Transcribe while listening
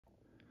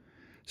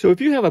So if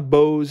you have a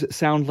Bose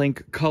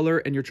Soundlink Color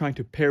and you're trying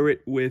to pair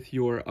it with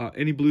your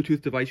any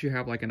Bluetooth device you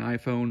have, like an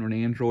iPhone or an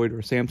Android or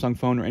a Samsung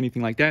phone or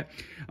anything like that,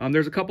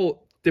 there's a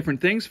couple different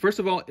things. First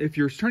of all, if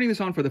you're turning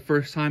this on for the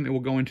first time, it will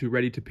go into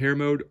ready to pair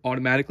mode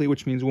automatically,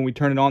 which means when we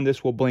turn it on,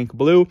 this will blink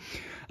blue.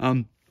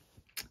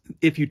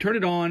 If you turn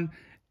it on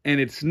and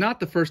it's not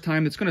the first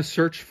time, it's going to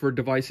search for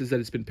devices that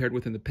it's been paired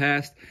with in the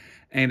past.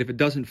 And if it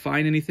doesn't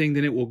find anything,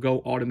 then it will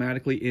go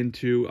automatically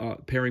into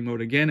pairing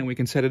mode again, and we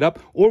can set it up,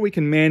 or we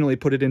can manually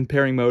put it in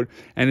pairing mode,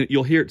 and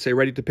you'll hear it say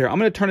ready to pair. I'm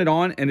going to turn it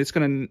on, and it's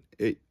going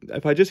to,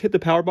 if I just hit the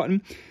power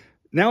button,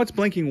 now it's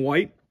blinking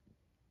white,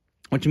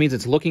 which means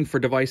it's looking for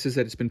devices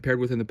that it's been paired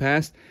with in the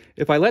past.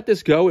 If I let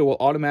this go, it will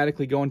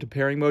automatically go into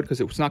pairing mode because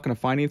it's not going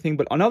to find anything.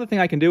 But another thing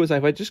I can do is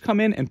if I just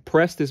come in and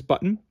press this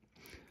button,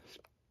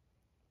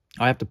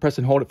 I have to press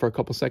and hold it for a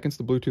couple seconds,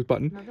 the Bluetooth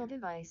button. Mobile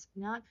device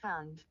not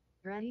found.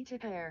 Ready to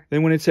pair.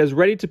 Then when it says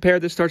ready to pair,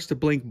 this starts to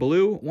blink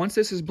blue. Once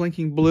this is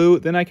blinking blue,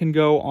 then I can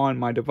go on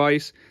my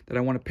device that I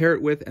want to pair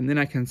it with, and then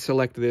I can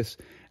select this,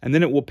 and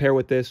then it will pair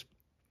with this.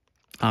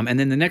 And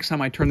then the next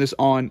time I turn this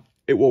on,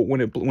 it will when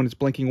it's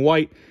blinking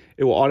white,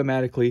 it will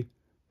automatically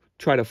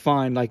try to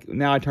find, like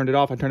now I turned it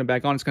off, I turn it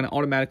back on, it's going to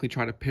automatically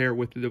try to pair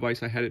with the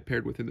device I had it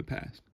paired with in the past.